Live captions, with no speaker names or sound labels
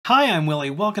Hi, I'm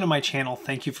Willie. Welcome to my channel.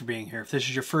 Thank you for being here. If this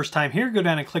is your first time here, go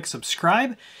down and click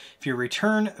subscribe. If you're a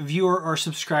return viewer or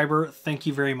subscriber, thank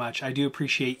you very much. I do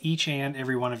appreciate each and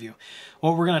every one of you.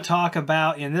 What we're going to talk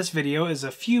about in this video is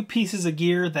a few pieces of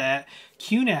gear that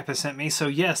QNAP has sent me. So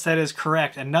yes, that is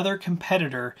correct. Another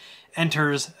competitor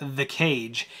enters the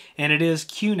cage, and it is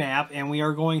QNAP, and we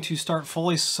are going to start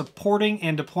fully supporting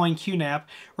and deploying QNAP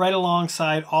right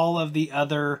alongside all of the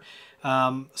other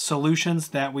solutions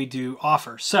that we do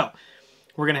offer. So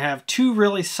we're going to have two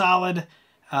really solid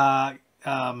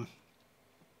NAS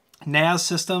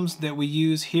systems that we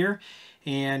use here,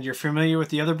 and you're familiar with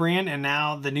the other brand, and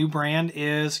now the new brand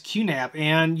is QNAP.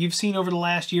 And you've seen over the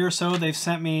last year or so they've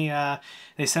sent me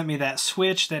that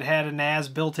switch that had a NAS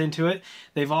built into it.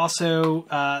 They've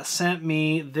also sent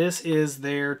me, this is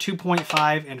their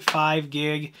 2.5 and 5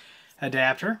 gig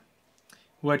adapter,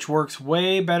 which works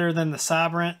way better than the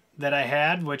Sovereign that I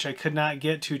had, which I could not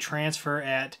get to transfer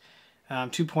at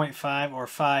 2.5 or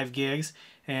 5 gigs,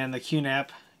 and the QNAP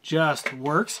just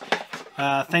works.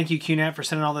 Thank you, QNAP, for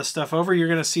sending all this stuff over. You're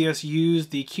going to see us use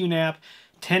the QNAP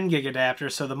 10 gig adapter.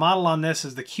 So the model on this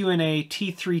is the QNA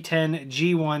T310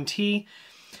 G1T,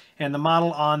 and the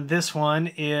model on this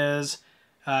one is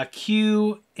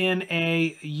QNA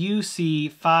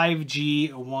UC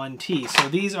 5G1T. So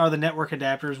these are the network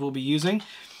adapters we'll be using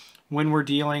when we're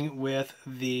dealing with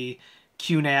the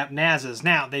QNAP NASs.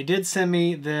 Now, they did send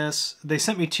me this, they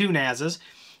sent me two NASs,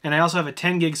 and I also have a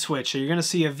 10 gig switch. So you're going to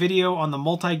see a video on the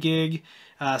multi-gig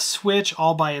switch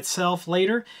all by itself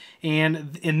later.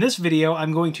 And in this video,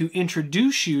 I'm going to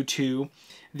introduce you to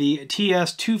the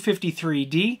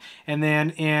TS253D, and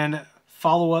then in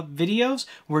follow-up videos,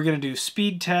 we're going to do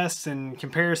speed tests and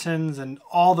comparisons and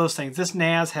all those things. This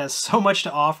NAS has so much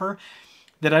to offer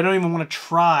that I don't even want to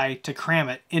try to cram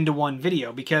it into one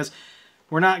video, because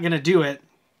we're not going to do it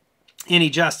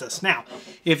any justice. Now,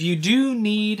 if you do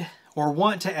need or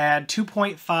want to add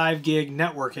 2.5 gig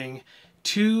networking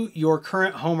to your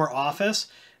current home or office,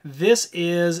 this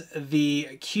is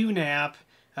the QNAP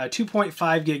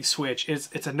 2.5 gig switch.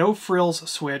 It's a no-frills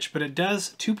switch, but it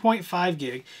does 2.5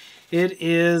 gig. It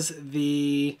is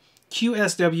the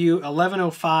QSW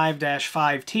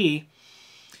 1105-5T.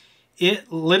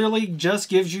 It literally just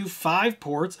gives you 5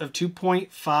 ports of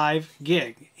 2.5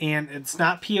 gig, and it's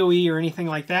not PoE or anything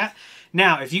like that.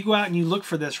 Now, if you go out and you look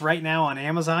for this right now on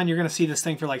Amazon, you're going to see this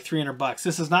thing for like 300 bucks.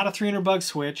 This is not a 300 buck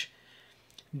switch.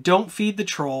 Don't feed the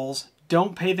trolls.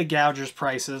 Don't pay the gougers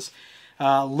prices.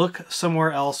 Look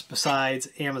somewhere else besides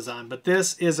Amazon. But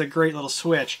this is a great little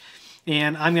switch,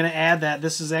 and I'm going to add that.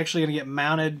 This is actually going to get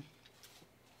mounted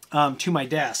to my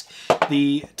desk.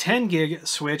 The 10 gig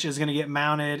switch is going to get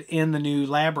mounted in the new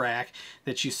lab rack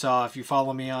that you saw if you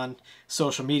follow me on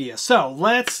social media. So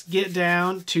let's get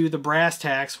down to the brass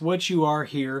tacks, what you are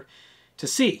here to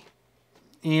see.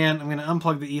 And I'm going to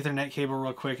unplug the Ethernet cable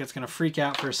real quick. It's going to freak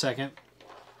out for a second.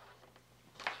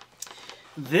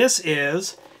 This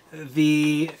is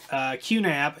the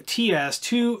QNAP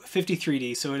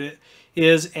TS253D. So it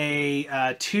is a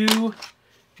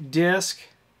 2-disc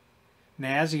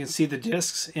NAS. You can see the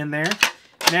discs in there.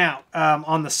 Now,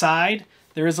 on the side,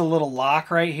 there is a little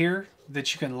lock right here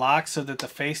that you can lock so that the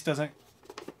face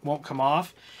won't come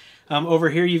off. Over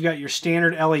here, you've got your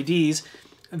standard LEDs.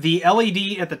 The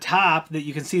LED at the top that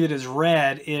you can see that is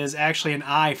red is actually an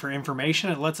eye for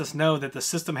information. It lets us know that the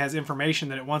system has information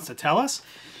that it wants to tell us.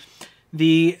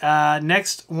 The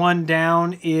next one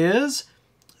down is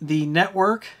the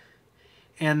network.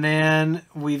 And then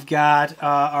we've got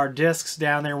our discs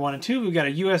down there, 1 and 2. We've got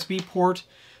a USB port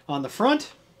on the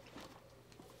front.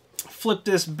 Flip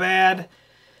this bad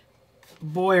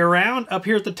boy around. Up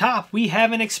here at the top, we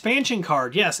have an expansion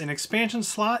card. Yes, an expansion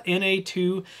slot in a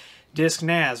 2-disc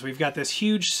NAS. We've got this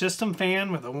huge system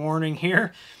fan with a warning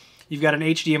here. You've got an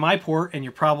HDMI port, and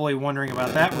you're probably wondering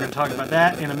about that. We're going to talk about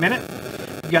that in a minute.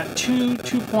 We've got two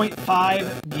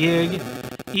 2.5 gig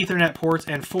Ethernet ports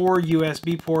and 4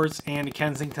 USB ports and a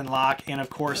Kensington lock, and of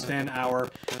course then our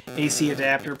AC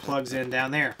adapter plugs in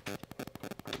down there.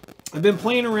 I've been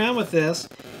playing around with this,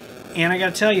 and I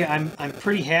gotta tell you, I'm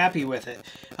pretty happy with it.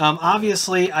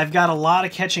 Obviously, I've got a lot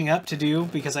of catching up to do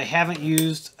because I haven't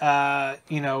used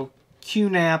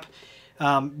QNAP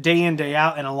day in, day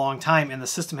out in a long time, and the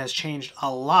system has changed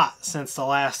a lot since the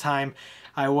last time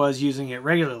I was using it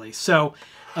regularly. So,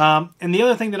 and the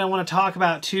other thing that I want to talk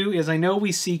about too is I know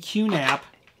we see QNAP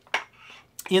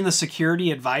in the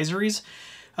security advisories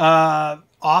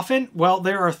often. Well,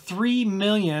 there are 3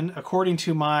 million, according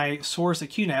to my source at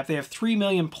QNAP, they have 3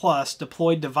 million plus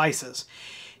deployed devices.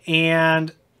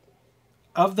 And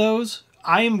of those,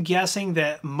 I am guessing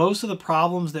that most of the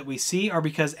problems that we see are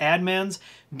because admins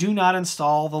do not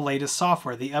install the latest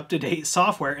software, the up-to-date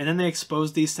software, and then they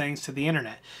expose these things to the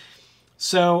internet.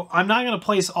 So I'm not going to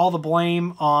place all the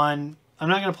blame on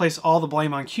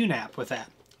QNAP with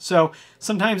that. So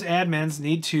sometimes admins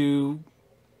need to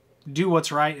do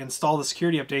what's right, install the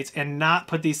security updates, and not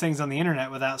put these things on the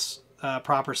internet without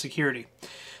proper security.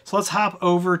 So let's hop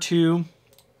over to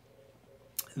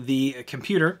the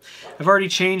computer. I've already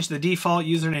changed the default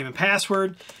username and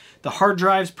password. The hard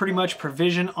drive's pretty much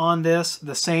provisioned on this,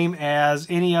 the same as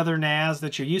any other NAS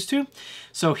that you're used to.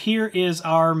 So here is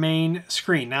our main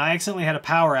screen. Now I accidentally had a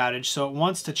power outage, so it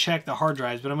wants to check the hard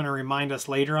drives, but I'm going to remind us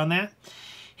later on that.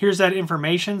 Here's that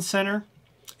information center,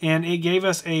 and it gave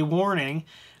us a warning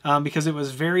because it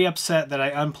was very upset that I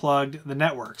unplugged the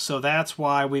network. So that's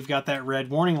why we've got that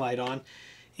red warning light on,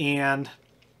 and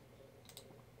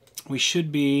we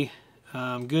should be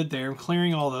good there. I'm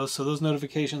clearing all those, so those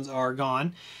notifications are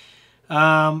gone.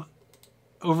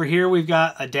 Over here we've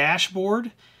got a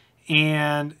dashboard,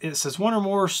 and it says one or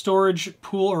more storage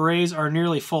pool arrays are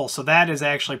nearly full. So that is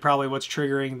actually probably what's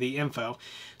triggering the info.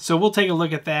 So we'll take a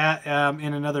look at that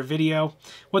in another video.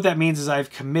 What that means is I've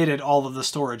committed all of the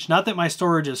storage. Not that my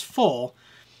storage is full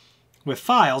with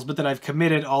files, but that I've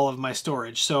committed all of my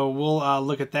storage. So we'll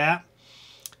look at that.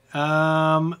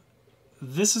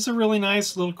 This is a really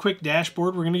nice little quick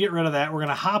dashboard. We're going to get rid of that. We're going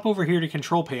to hop over here to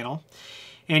Control Panel.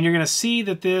 And you're going to see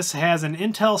that this has an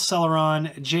Intel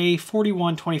Celeron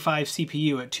J4125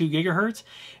 CPU at 2 gigahertz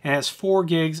and has 4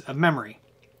 gigs of memory.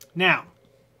 Now,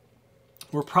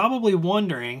 we're probably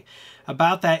wondering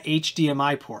about that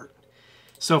HDMI port.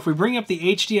 So if we bring up the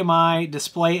HDMI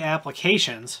display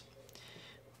applications,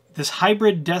 this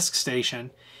hybrid desk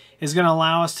station is going to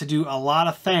allow us to do a lot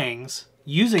of things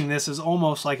using this as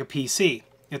almost like a PC.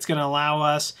 It's going to allow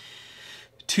us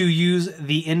to use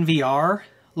the NVR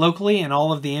locally and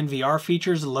all of the NVR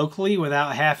features locally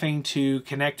without having to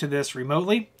connect to this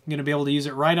remotely. You're going to be able to use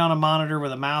it right on a monitor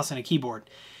with a mouse and a keyboard.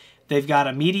 They've got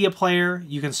a media player.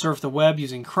 You can surf the web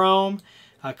using Chrome.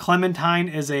 Clementine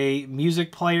is a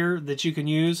music player that you can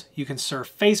use. You can surf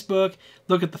Facebook,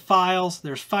 look at the files.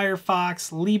 There's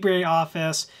Firefox,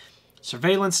 LibreOffice,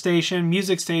 Surveillance Station,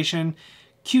 Music Station,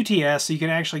 QTS, so you can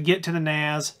actually get to the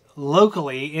NAS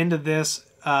locally into this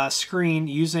screen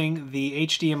using the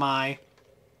HDMI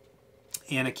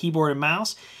and a keyboard and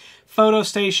mouse. Photo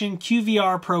Station,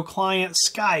 QVR Pro Client,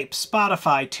 Skype,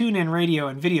 Spotify, TuneIn Radio,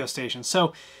 and Video Station.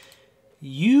 So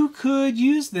you could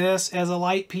use this as a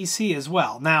light PC as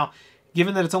well. Now,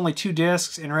 given that it's only 2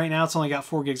 disks and right now it's only got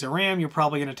 4 gigs of RAM, you're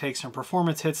probably going to take some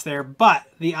performance hits there, but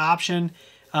the option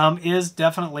is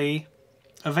definitely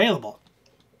available.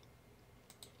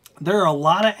 There are a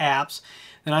lot of apps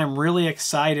that I'm really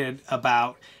excited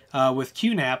about with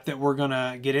QNAP that we're going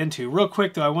to get into. Real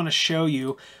quick though, I want to show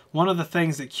you one of the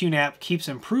things that QNAP keeps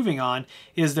improving on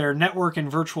is their network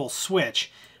and virtual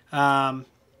switch.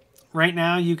 Right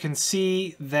now you can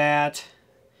see that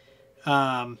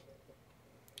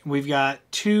we've got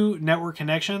 2 network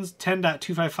connections.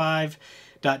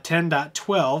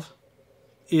 10.255.10.12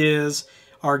 is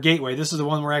our gateway. This is the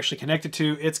one we're actually connected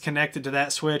to. It's connected to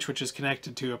that switch, which is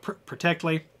connected to a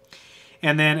Protectly.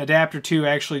 And then adapter 2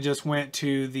 actually just went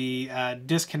to the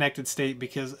disconnected state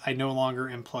because I no longer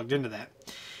am plugged into that.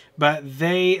 But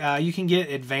you can get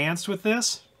advanced with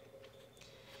this,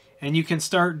 and you can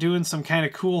start doing some kind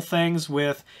of cool things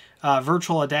with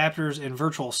virtual adapters and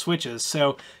virtual switches.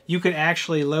 So you could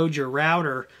actually load your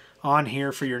router on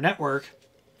here for your network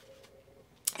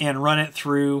and run it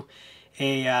through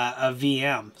a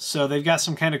VM. So they've got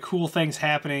some kind of cool things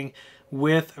happening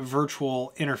with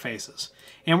virtual interfaces.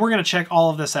 And we're going to check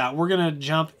all of this out. We're going to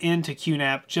jump into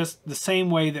QNAP just the same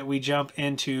way that we jump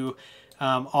into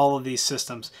all of these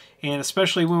systems. And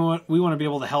especially we want to be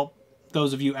able to help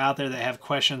those of you out there that have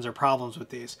questions or problems with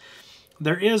these.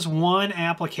 There is one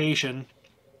application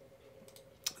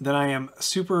that I am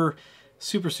super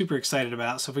excited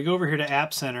about. So if we go over here to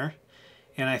App Center,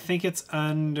 and I think it's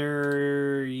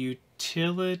under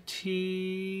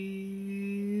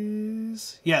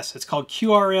Utilities. Yes, it's called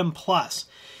QRM Plus.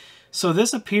 So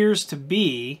this appears to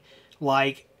be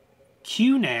like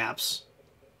QNAP's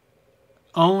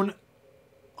own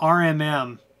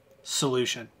RMM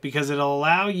solution because it'll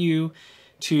allow you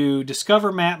to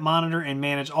discover, map, monitor, and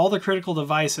manage all the critical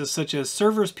devices such as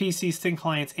servers, PCs, thin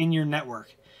clients in your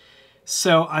network.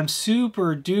 So I'm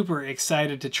super duper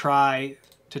excited to try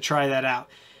that out.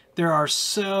 There are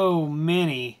so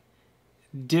many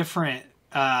different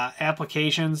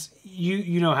applications.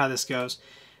 You know how this goes.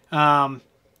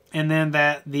 And then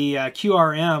that the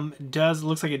QRM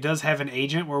looks like it does have an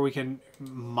agent where we can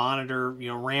monitor, you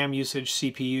know, RAM usage,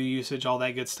 CPU usage, all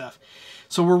that good stuff.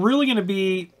 So we're really going to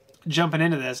be jumping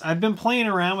into this. I've been playing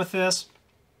around with this.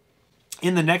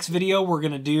 In the next video, we're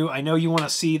going to do, I know you want to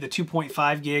see the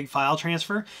 2.5 gig file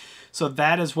transfer. So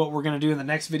that is what we're going to do in the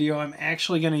next video. I'm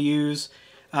actually going to use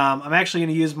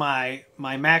my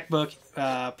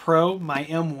MacBook Pro, my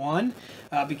M1,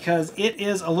 because it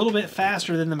is a little bit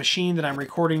faster than the machine that I'm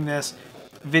recording this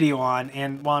video on.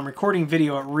 And while I'm recording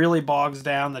video, it really bogs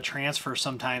down the transfer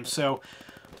sometimes. So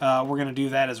we're going to do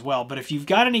that as well. But if you've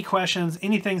got any questions,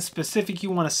 anything specific you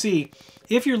want to see,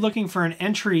 if you're looking for an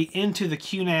entry into the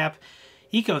QNAP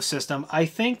ecosystem, I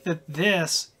think that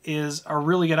this is a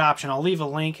really good option. I'll leave a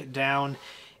link down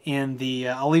in the,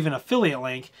 I'll leave an affiliate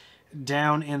link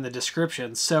down in the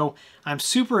description. So I'm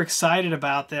super excited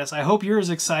about this. I hope you're as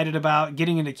excited about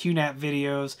getting into QNAP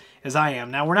videos as I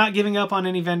am. Now, we're not giving up on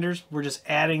any vendors. We're just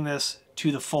adding this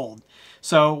to the fold.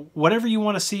 So whatever you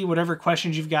want to see, whatever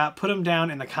questions you've got, put them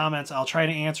down in the comments. I'll try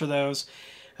to answer those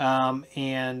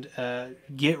and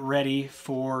get ready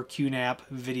for QNAP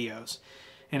videos.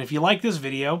 And if you like this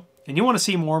video and you want to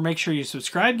see more, make sure you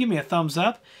subscribe, give me a thumbs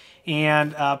up,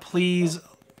 and please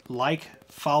like,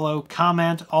 follow,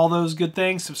 comment, all those good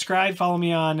things. Subscribe, follow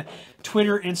me on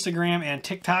Twitter, Instagram, and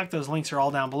TikTok. Those links are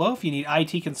all down below. If you need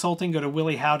IT consulting, go to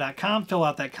williehowe.com, fill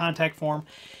out that contact form,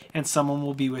 and someone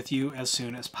will be with you as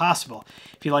soon as possible.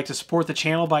 If you'd like to support the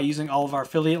channel by using all of our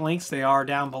affiliate links, they are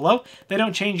down below. They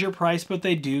don't change your price, but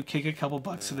they do kick a couple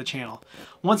bucks to the channel.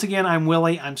 Once again, I'm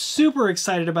Willie. I'm super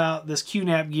excited about this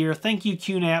QNAP gear. Thank you,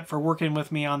 QNAP, for working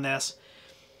with me on this.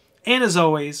 And as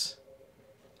always,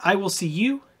 I will see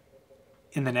you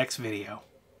in the next video.